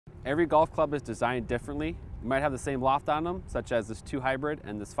Every golf club is designed differently. You might have the same loft on them, such as this 2 hybrid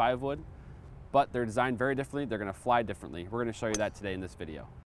and this 5 wood, but they're designed very differently. They're going to fly differently. We're going to show you that today in this video.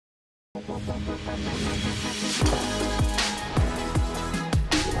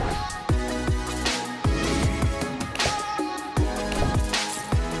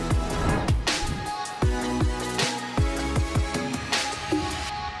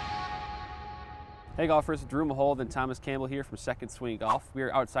 Hey golfers, Drew Mahowald and Thomas Campbell here from Second Swing Golf. We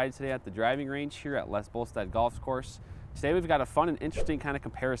are outside today at the driving range here at Les Bolstad Golf Course. Today we've got a fun and interesting kind of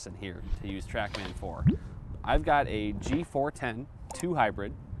comparison here to use Trackman for. I've got a G410 2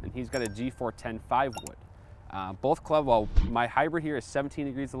 hybrid and he's got a G410 5 wood. Both club, well, my hybrid here is 17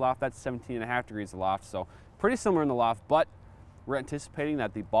 degrees aloft, that's 17.5 degrees aloft, so pretty similar in the loft, but we're anticipating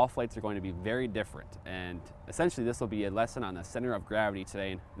that the ball flights are going to be very different, and essentially this will be a lesson on the center of gravity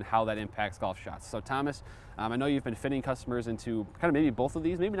today and how that impacts golf shots. So Thomas, I know you've been fitting customers into kind of maybe both of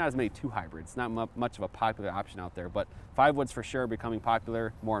these, maybe not as many 2 hybrids, not much of a popular option out there, but 5 woods for sure becoming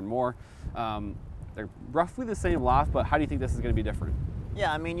popular more and more. They're roughly the same loft, but how do you think this is going to be different?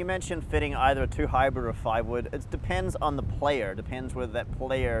 Yeah, I mean, you mentioned fitting either a 2 hybrid or 5 wood. It depends on the player. Depends whether that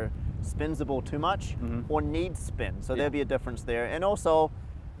player spins the ball too much or needs spin. So there'll be a difference there. And also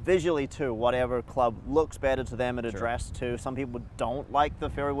visually too, whatever club looks better to them at address too. Some people don't like the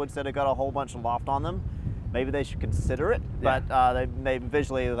Fairway woods that have got a whole bunch of loft on them. Maybe they should consider it, but they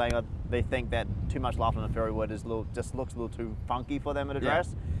visually they think that too much loft on a Fairway wood is just looks a little too funky for them at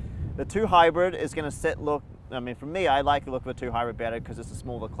address. The 2 hybrid is going to I mean, for me, I like the look of a 2 hybrid better because it's a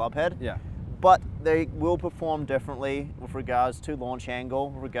smaller club head. Yeah. But they will perform differently with regards to launch angle,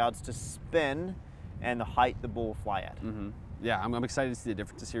 with regards to spin, and the height the ball will fly at. Yeah, I'm excited to see the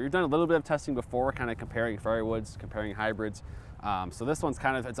differences here. We've done a little bit of testing before, kind of comparing Fairway woods, comparing hybrids. So this one's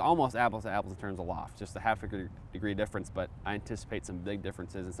kind of, it's almost apples to apples in terms of loft, just a half a degree difference, but I anticipate some big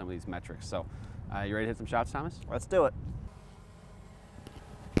differences in some of these metrics. So you ready to hit some shots, Thomas? Let's do it.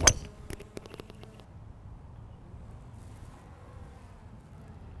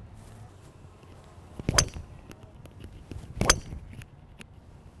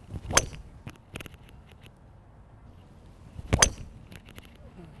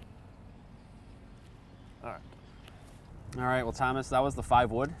 All right, well Thomas, that was the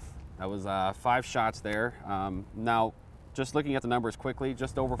 5 wood. That was 5 shots there. Now, just looking at the numbers quickly,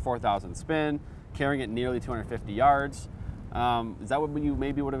 just over 4,000 spin, carrying it nearly 250 yards. Is that what you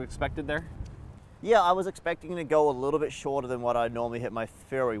maybe would have expected there? Yeah, I was expecting to go a little bit shorter than what I normally hit my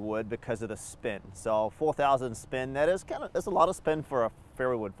Fairway wood because of the spin. So 4,000 spin, that's a lot of spin for a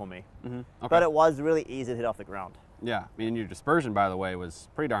Fairway wood for me. Okay. But it was really easy to hit off the ground. Yeah, I mean, your dispersion, by the way, was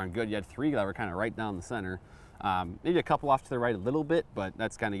pretty darn good. You had 3 that were kind of right down the center. Maybe a couple off to the right a little bit, but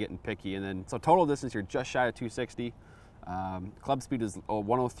that's kind of getting picky. And then, so total distance, you're just shy of 260. Club speed is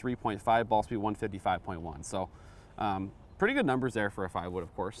 103.5, ball speed 155.1. So pretty good numbers there for a 5 wood,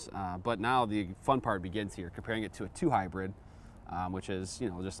 of course. But now the fun part begins here, comparing it to a 2 hybrid, which is,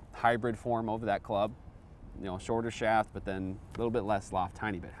 just hybrid form over that club. Shorter shaft, but then a little bit less loft,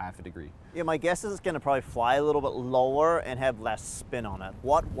 tiny bit, half a degree. Yeah, my guess is it's going to probably fly a little bit lower and have less spin on it.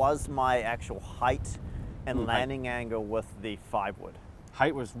 What was my actual height and landing angle with the 5 wood?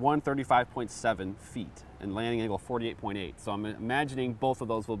 Height was 135.7 feet and landing angle 48.8. So I'm imagining both of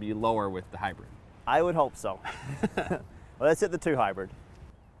those will be lower with the hybrid. I would hope so. Well, let's hit the 2 hybrid.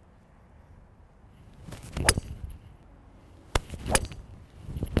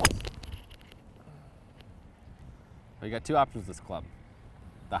 You got 2 options with this club.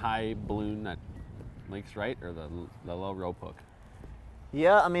 The high balloon that links right, or the low rope hook.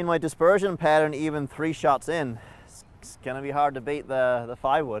 Yeah, I mean, my dispersion pattern, even 3 shots in, it's going to be hard to beat the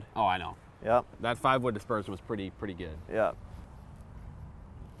 5 wood. Oh, I know. Yep. That 5 wood dispersion was pretty good. Yeah.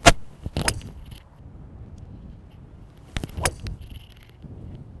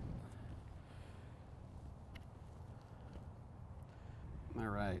 All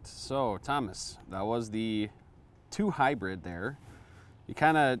right, so Thomas, that was the 2 hybrid there. You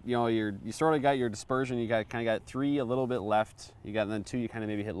kind of, you sort of got your dispersion. You kind of got 3 a little bit left. You got, and then 2 you kind of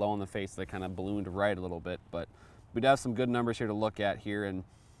maybe hit low in the face. That kind of ballooned right a little bit. But we'd have some good numbers here to look at here, and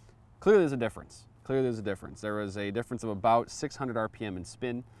clearly there's a difference. Clearly there's a difference. There was a difference of about 600 RPM in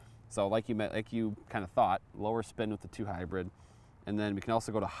spin. So like you kind of thought, lower spin with the 2 hybrid. And then we can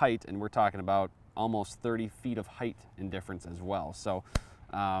also go to height, and we're talking about almost 30 feet of height in difference as well. So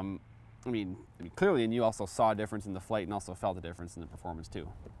I mean, clearly, and you also saw a difference in the flight and also felt a difference in the performance too.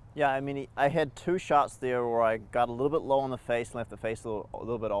 Yeah, I mean, I had 2 shots there where I got a little bit low on the face and left the face a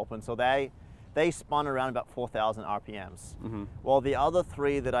little bit open. So they spun around about 4,000 RPMs. Well, the other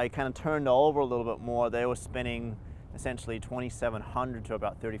 3 that I kind of turned over a little bit more, they were spinning essentially 2,700 to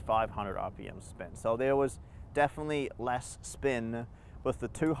about 3,500 RPM spin. So there was definitely less spin with the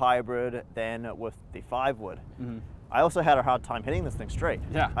 2 hybrid than with the 5 wood. I also had a hard time hitting this thing straight.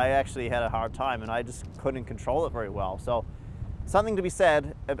 Yeah. I actually had a hard time, and I just couldn't control it very well. So something to be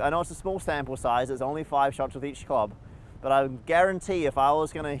said, I know it's a small sample size, it's only 5 shots with each club, but I guarantee if I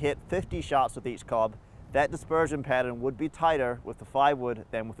was gonna hit 50 shots with each club, that dispersion pattern would be tighter with the 5 wood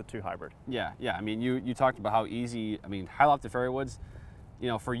than with the 2 hybrid. Yeah, I mean, you talked about how easy, I mean, high lofted fairway woods, you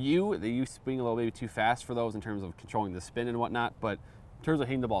know, for you, they swing a little maybe too fast for those in terms of controlling the spin and whatnot, but in terms of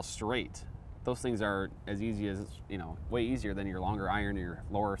hitting the ball straight, those things are as easy as, you know, way easier than your longer iron or your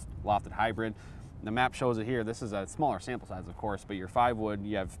lower lofted hybrid. The map shows it here. This is a smaller sample size, of course, but your 5 wood,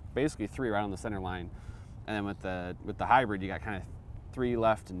 you have basically 3 right on the center line. And then with the hybrid, you got kind of 3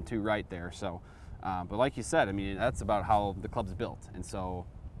 left and 2 right there. So, but like you said, I mean, that's about how the club's built. And so,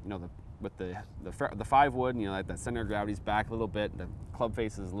 you know, with the 5 wood, you know, that center of gravity's back a little bit. The club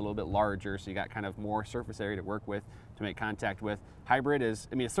face is a little bit larger, so you got kind of more surface area to work with, to make contact with. Hybrid is,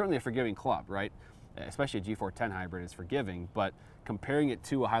 I mean, it's certainly a forgiving club, right? Especially a G410 hybrid is forgiving, but comparing it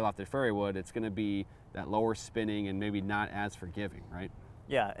to a high lofted fairway wood, it's going to be that lower spinning and maybe not as forgiving, right?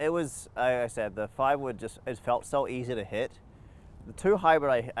 Yeah, it was, like I said, the 5 wood just, it felt so easy to hit. The 2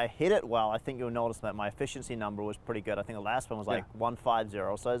 hybrid, I hit it well. I think you'll notice that my efficiency number was pretty good. I think the last one was like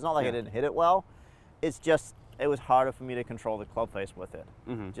 150, so it's not like I didn't hit it well. It's just, it was harder for me to control the club face with it.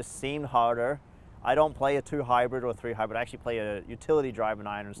 Just seemed harder. I don't play a 2 hybrid or a 3 hybrid. I actually play a utility driving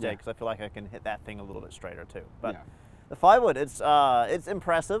iron instead because I feel like I can hit that thing a little bit straighter too. But the 5 wood, it's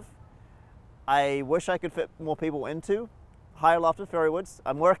impressive. I wish I could fit more people into higher lofted fairway woods.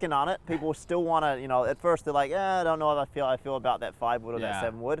 I'm working on it. People still want to, you know, at first they're like, I don't know how I feel about that 5 wood or that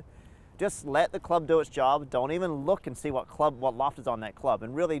 7 wood. Just let the club do its job. Don't even look and see what loft is on that club,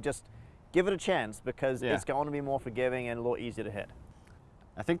 and really just give it a chance because it's going to be more forgiving and a little easier to hit.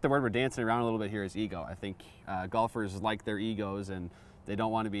 I think the word we're dancing around a little bit here is ego. I think golfers like their egos, and they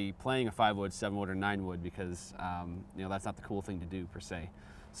don't want to be playing a 5 wood, 7 wood, or 9 wood because you know, that's not the cool thing to do per se.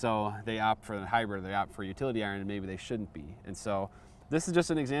 So they opt for the hybrid, they opt for utility iron, and maybe they shouldn't be. And so this is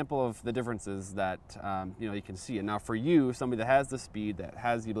just an example of the differences that you know, you can see. And now for you, somebody that has the speed, that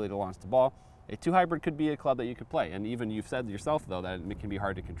has the ability to launch the ball, a 2 hybrid could be a club that you could play. And even you've said yourself though that it can be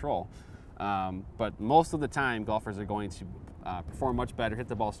hard to control. But most of the time, golfers are going to perform much better, hit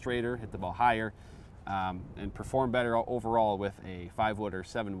the ball straighter, hit the ball higher, and perform better overall with a 5 wood or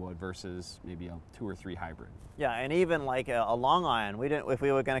 7 wood versus maybe a 2 or 3 hybrid. Yeah, and even like a long iron, if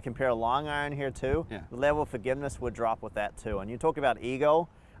we were going to compare a long iron here too, the level of forgiveness would drop with that too. And you talk about ego,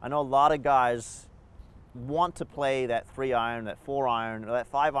 I know a lot of guys want to play that 3 iron, that 4 iron, or that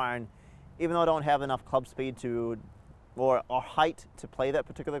 5 iron, even though I don't have enough club speed to, or height to play that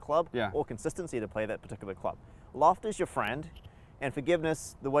particular club, or consistency to play that particular club. Loft is your friend, and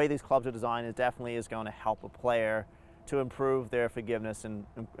forgiveness, the way these clubs are designed, is definitely going to help a player to improve their forgiveness and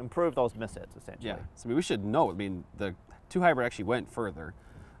improve those mishits, essentially. Yeah, so I mean, we should know, I mean, the 2 hybrid actually went further.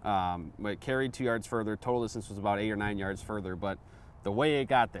 It carried 2 yards further, total distance was about 8 or 9 yards further, but the way it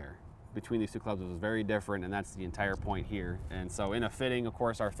got there between these 2 clubs was very different, and that's the entire point here. And so in a fitting, of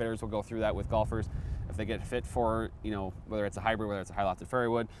course, our fitters will go through that with golfers if they get fit for, you know, whether it's a hybrid, whether it's a high lofted fairway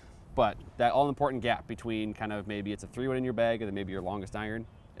wood. But that all-important gap between kind of maybe it's a 3 wood in your bag and then maybe your longest iron,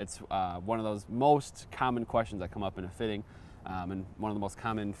 it's one of those most common questions that come up in a fitting, and one of the most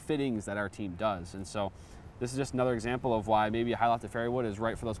common fittings that our team does. And so this is just another example of why maybe a high lofted fairway wood is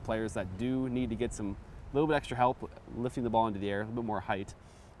right for those players that do need to get some little bit extra help lifting the ball into the air, a little bit more height.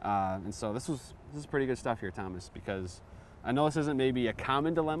 And so this is pretty good stuff here, Thomas, because I know this isn't maybe a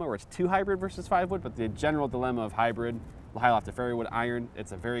common dilemma where it's 2 hybrid versus 5 wood, but the general dilemma of hybrid, high lofted fairway wood, iron,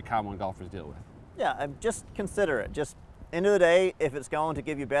 it's a very common one golfers deal with. Yeah, and just consider it. Just end of the day, if it's going to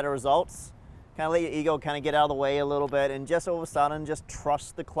give you better results, kind of let your ego kind of get out of the way a little bit, and just all of a sudden, just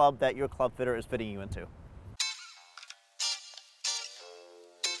trust the club that your club fitter is fitting you into.